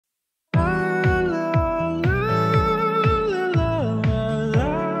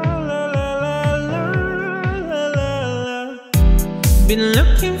Been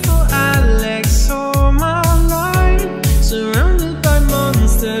looking for Alex all my life, surrounded by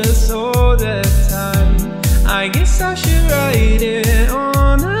monsters all the time. I guess I should write it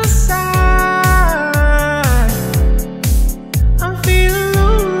on the side. I'm feeling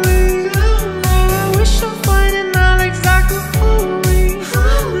lonely. I wish I'd find an Alex that could hold me.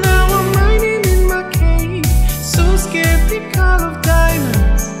 Now I'm hiding in my cave, so skeptical of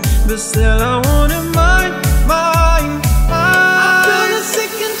diamonds, but still I wanna mine.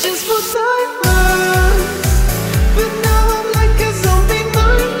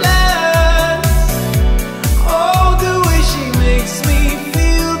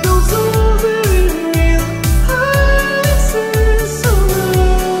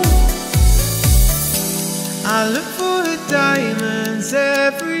 I look for the diamonds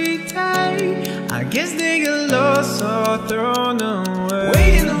every day. I guess they get lost or thrown away.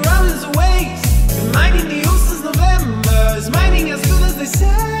 Waiting around is a waste. Been mining the ocean since November. Is mining as good as they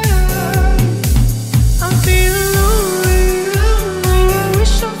say? I'm feeling lonely. I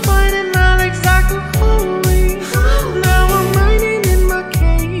wish I'd find an Alex that could hold me. Now I'm mining in my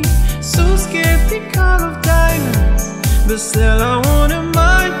cave, so skeptical of diamonds, but still I wanna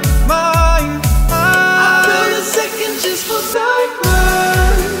mine. Just for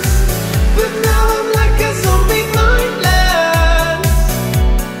diamonds, but now I'm like a zombie mindless.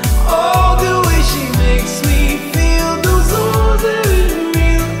 Oh, the way she makes me feel, those holes are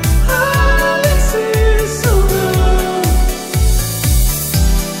real. Alex is so low.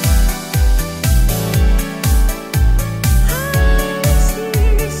 Alex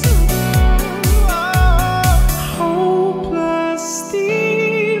is so low. Hopeless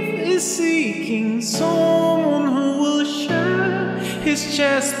Steve is seeking someone who his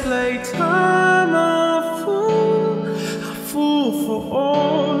chest plate. I'm a fool for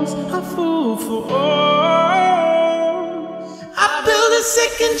ours, a fool for ours. I built a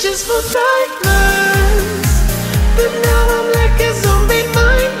second just for diamonds, but now